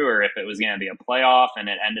through or if it was going to be a playoff. And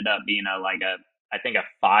it ended up being I think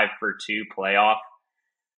a 5-for-2 playoff.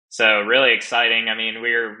 So really exciting. I mean,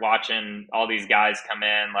 we were watching all these guys come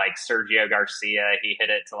in, like Sergio Garcia. He hit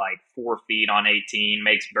it to like 4 feet on 18,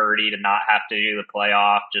 makes birdie to not have to do the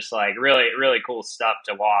playoff. Just like really, really cool stuff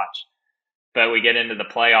to watch. But we get into the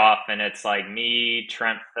playoff, and it's like me,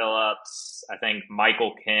 Trent Phillips, I think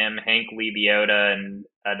Michael Kim, Hank Lebiota, and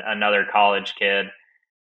another college kid.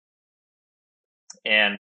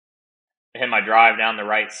 And hit my drive down the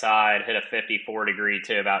right side, hit a 54-degree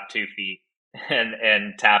to about 2 feet,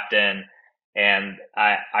 and tapped in. And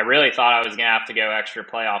I really thought I was going to have to go extra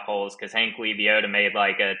playoff holes because Hank Lebiota made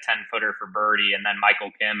like a 10-footer for birdie, and then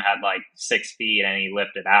Michael Kim had like 6 feet, and he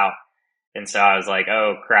lifted out. And so I was like,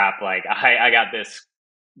 oh, crap, like I got this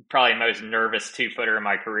probably most nervous 2-footer in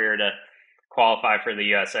my career to qualify for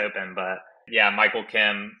the US Open. But yeah, Michael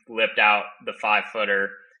Kim lipped out the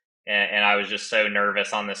 5-footer, and I was just so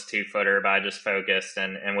nervous on this 2-footer, but I just focused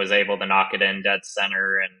and was able to knock it in dead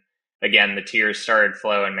center. And again, the tears started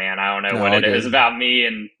flowing, man. I don't know what it is about me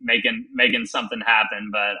and making something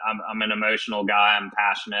happen, but I'm an emotional guy. I'm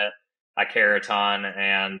passionate. I care a ton.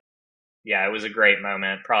 And yeah, it was a great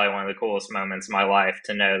moment. Probably one of the coolest moments of my life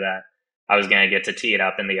to know that I was going to get to tee it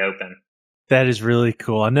up in the Open. That is really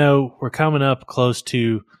cool. I know we're coming up close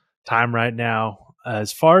to time right now.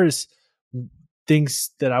 As far as things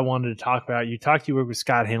that I wanted to talk about. You work with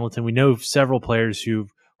Scott Hamilton. We know several players who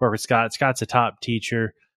work with Scott. Scott's a top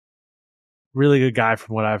teacher, really good guy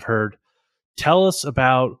from what I've heard. Tell us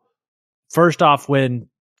about, first off, when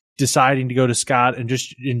deciding to go to Scott and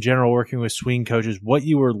just in general working with swing coaches, what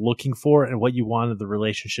you were looking for and what you wanted the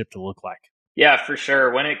relationship to look like. Yeah, for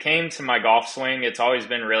sure. When it came to my golf swing, it's always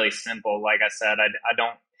been really simple. Like I said, I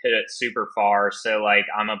don't hit it super far. So, like,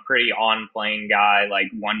 I'm a pretty on plane guy, like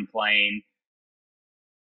one plane.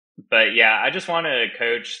 But yeah, I just wanted a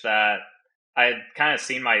coach that I had kind of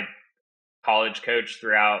seen my college coach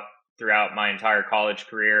throughout my entire college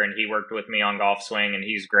career, and he worked with me on golf swing, and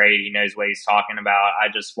he's great. He knows what he's talking about. I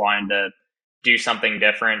just wanted to do something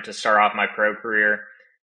different to start off my pro career,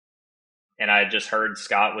 and I just heard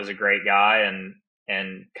Scott was a great guy,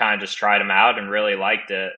 and kind of just tried him out and really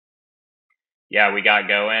liked it. Yeah, we got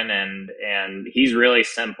going, and he's really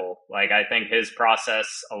simple. Like, I think his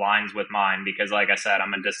process aligns with mine because, like I said,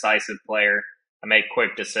 I'm a decisive player. I make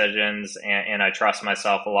quick decisions, and I trust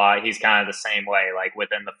myself a lot. He's kind of the same way. Like,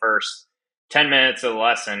 within the first 10 minutes of the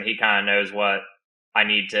lesson, he kind of knows what I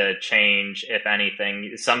need to change, if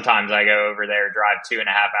anything. Sometimes I go over there, drive 2.5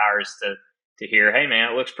 hours to hear, hey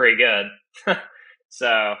man, it looks pretty good.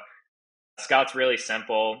 So Scott's really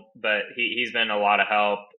simple, but he's been a lot of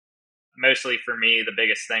help. Mostly for me, the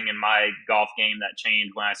biggest thing in my golf game that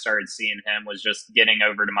changed when I started seeing him was just getting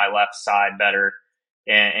over to my left side better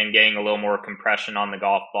and getting a little more compression on the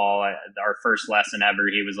golf ball. Our first lesson ever,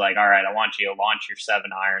 he was like, all right, I want you to launch your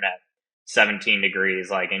 7-iron at 17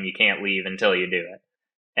 degrees, like, and you can't leave until you do it.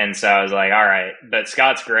 And so I was like, all right. But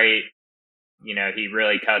Scott's great. You know, he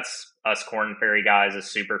really cuts us Corn Ferry guys a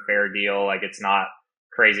super fair deal. Like, it's not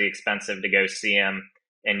crazy expensive to go see him,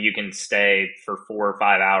 and you can stay for 4 or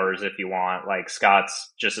 5 hours if you want. Like,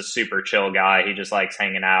 Scott's just a super chill guy. He just likes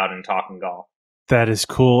hanging out and talking golf. That is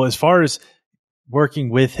cool. As far as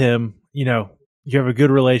working with him, you know, you have a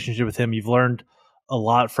good relationship with him. You've learned a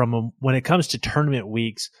lot from him. When it comes to tournament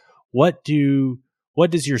weeks, what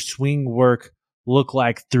does your swing work look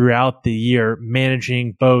like throughout the year,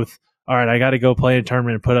 managing both? All right, I got to go play a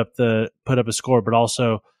tournament and put up a score, but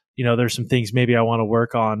also, you know, there's some things maybe I want to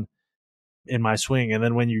work on in my swing. And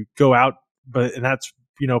then when you go out, and that's,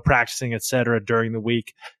 you know, practicing, et cetera, during the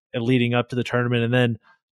week and leading up to the tournament, and then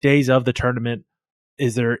days of the tournament,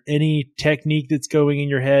 is there any technique that's going in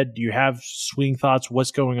your head? Do you have swing thoughts? What's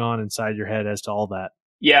going on inside your head as to all that?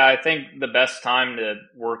 Yeah, I think the best time to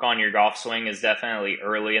work on your golf swing is definitely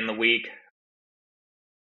early in the week.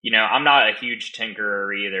 You know, I'm not a huge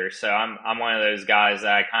tinkerer either, so I'm one of those guys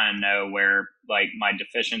that I kind of know where, like, my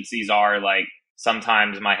deficiencies are. Like,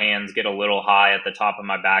 sometimes my hands get a little high at the top of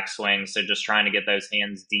my backswing, so just trying to get those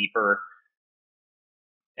hands deeper.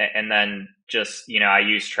 And then just, you know, I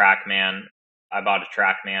use TrackMan. I bought a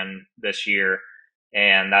TrackMan this year,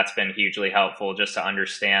 and that's been hugely helpful just to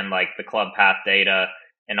understand, like, the club path data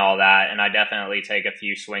and all that. And I definitely take a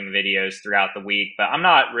few swing videos throughout the week, but I'm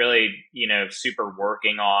not really, you know, super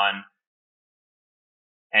working on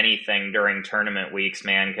anything during tournament weeks,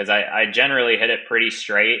 man, because I generally hit it pretty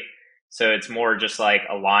straight. So it's more just like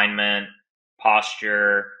alignment,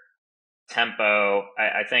 posture, tempo.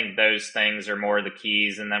 I think those things are more the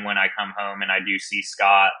keys. And then when I come home and I do see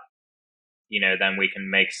Scott, you know, then we can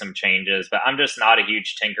make some changes. But I'm just not a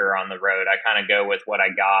huge tinker on the road. I kind of go with what I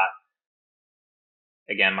got.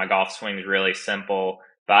 Again, my golf swing is really simple,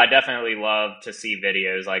 but I definitely love to see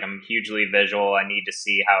videos. Like, I'm hugely visual. I need to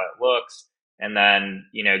see how it looks. And then,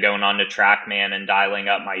 you know, going on to TrackMan and dialing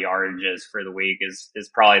up my yardages for the week is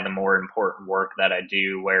probably the more important work that I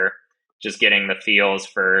do, where just getting the feels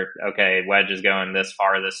for, okay, wedge is going this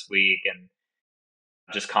far this week, and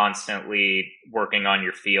just constantly working on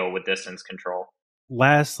your feel with distance control.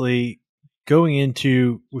 Lastly,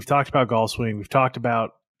 we've talked about golf swing, we've talked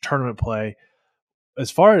about tournament play. As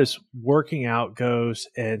far as working out goes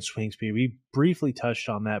and swing speed, we briefly touched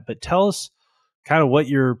on that, but tell us kind of what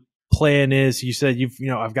your plan is. You said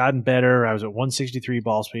I've gotten better. I was at 163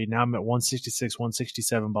 ball speed. Now I'm at 166,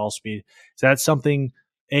 167 ball speed. Is that something,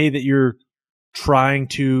 that you're trying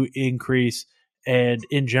to increase? And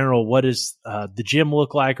in general, what does the gym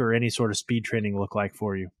look like, or any sort of speed training look like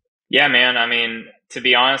for you? Yeah, man. I mean, to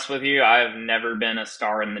be honest with you, I've never been a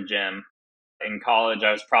star in the gym. In college,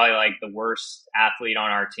 I was probably like the worst athlete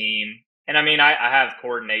on our team. And I mean, I have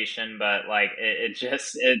coordination, but like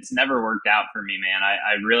it's never worked out for me, man.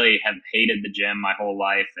 I really have hated the gym my whole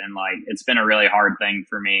life. And like, it's been a really hard thing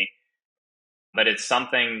for me, but it's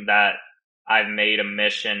something that I've made a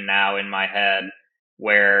mission now in my head,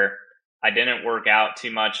 where I didn't work out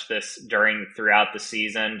too much throughout the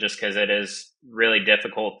season, just because it is really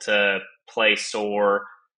difficult to play sore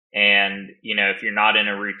And, if you're not in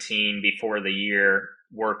a routine before the year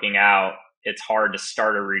working out, it's hard to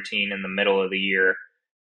start a routine in the middle of the year.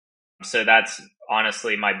 So that's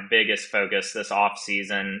honestly my biggest focus this off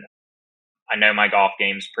season. I know my golf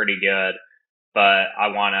game's pretty good, but I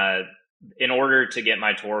want to, in order to get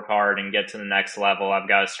my tour card and get to the next level, I've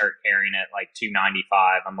got to start carrying it like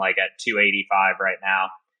 295. I'm like at 285 right now.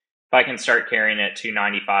 If I can start carrying it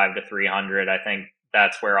 295 to 300, I think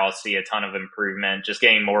that's where I'll see a ton of improvement, just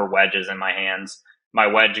getting more wedges in my hands. My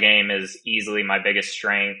wedge game is easily my biggest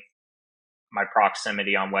strength. My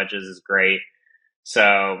proximity on wedges is great.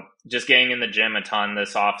 So just getting in the gym a ton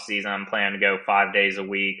this off season. I'm planning to go 5 days a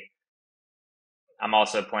week. I'm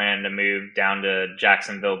also planning to move down to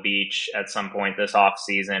Jacksonville Beach at some point this off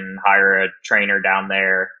season, hire a trainer down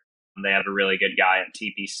there. They have a really good guy at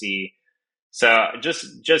TPC. So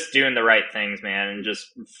just doing the right things, man, and just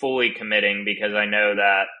fully committing, because I know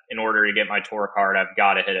that in order to get my tour card, I've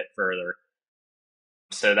got to hit it further.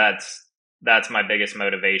 So that's my biggest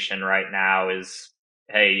motivation right now is,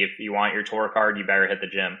 hey, if you want your tour card, you better hit the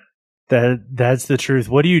gym. That's the truth.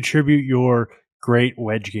 What do you attribute your great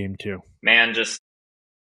wedge game to? Man, just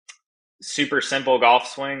super simple golf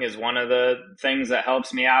swing is one of the things that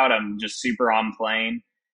helps me out. I'm just super on plane.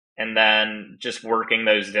 And then just working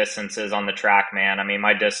those distances on the track, man. I mean,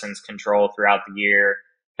 my distance control throughout the year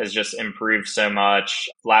has just improved so much.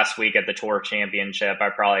 Last week at the Tour Championship, I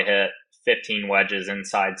probably hit 15 wedges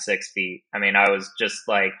inside 6 feet. I mean, I was just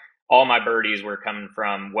like, all my birdies were coming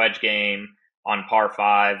from wedge game on par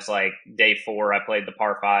fives. Like day 4, I played the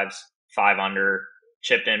par fives 5 under,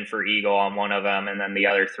 chipped in for eagle on one of them. And then the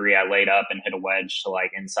other 3, I laid up and hit a wedge to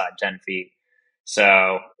like inside 10 feet.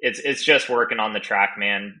 So it's just working on the track,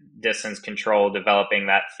 man, distance control, developing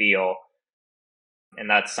that feel. And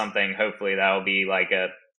that's something, hopefully that'll be like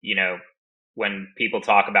when people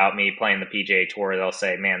talk about me playing the PGA Tour, they'll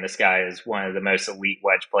say, man, this guy is one of the most elite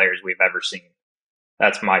wedge players we've ever seen.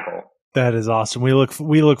 That's my goal. That is awesome. We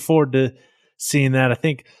look forward to seeing that. I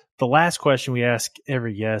think the last question we ask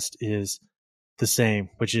every guest is the same,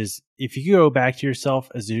 which is, if you go back to yourself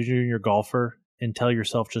as a junior golfer and tell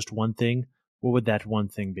yourself just one thing, what would that one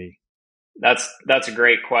thing be? That's a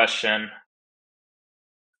great question.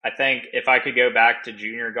 I think if I could go back to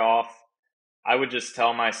junior golf, I would just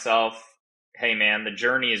tell myself, hey man, the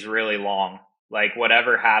journey is really long. Like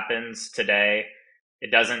whatever happens today,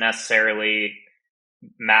 it doesn't necessarily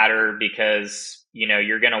matter, because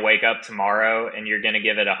you're going to wake up tomorrow and you're going to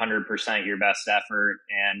give it 100% your best effort,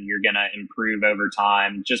 and you're going to improve over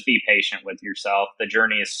time. Just be patient with yourself. The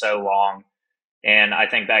journey is so long. And I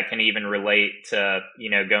think that can even relate to,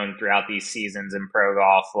 going throughout these seasons in pro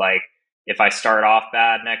golf. Like if I start off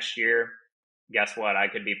bad next year, guess what? I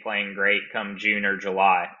could be playing great come June or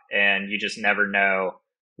July, and you just never know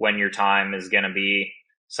when your time is going to be.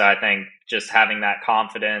 So I think just having that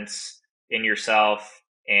confidence in yourself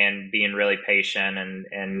and being really patient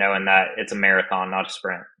and knowing that it's a marathon, not a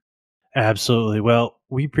sprint. Absolutely. Well,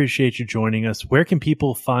 we appreciate you joining us. Where can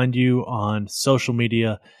people find you on social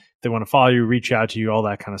media? They want to follow you, reach out to you, all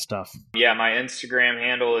that kind of stuff. Yeah, my Instagram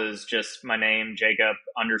handle is just my name,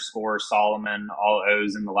 Jacob_Solomon, all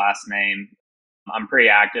O's in the last name. I'm pretty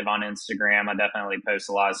active on Instagram. I definitely post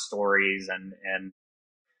a lot of stories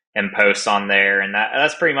and posts on there, and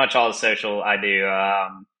that's pretty much all the social I do.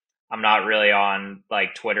 I'm not really on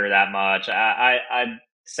like Twitter that much. I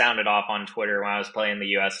sounded off on Twitter when I was playing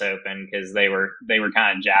the US Open, because they were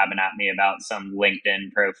kind of jabbing at me about some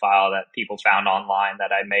LinkedIn profile that people found online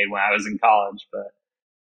that I made when I was in college. But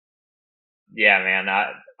yeah, man,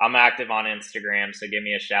 I'm active on Instagram, so give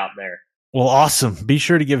me a shout there. Well, awesome. Be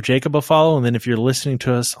sure to give Jacob a follow. And then if you're listening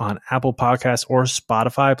to us on Apple Podcasts or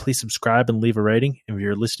Spotify, please subscribe and leave a rating. And if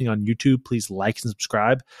you're listening on YouTube, please like and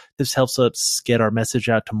subscribe. This helps us get our message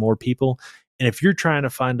out to more people. And if you're trying to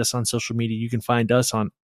find us on social media, you can find us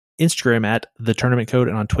on Instagram at The Tournament Code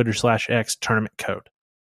and on Twitter /X Tournament Code.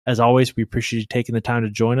 As always, we appreciate you taking the time to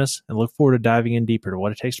join us and look forward to diving in deeper to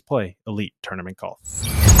what it takes to play elite tournament golf.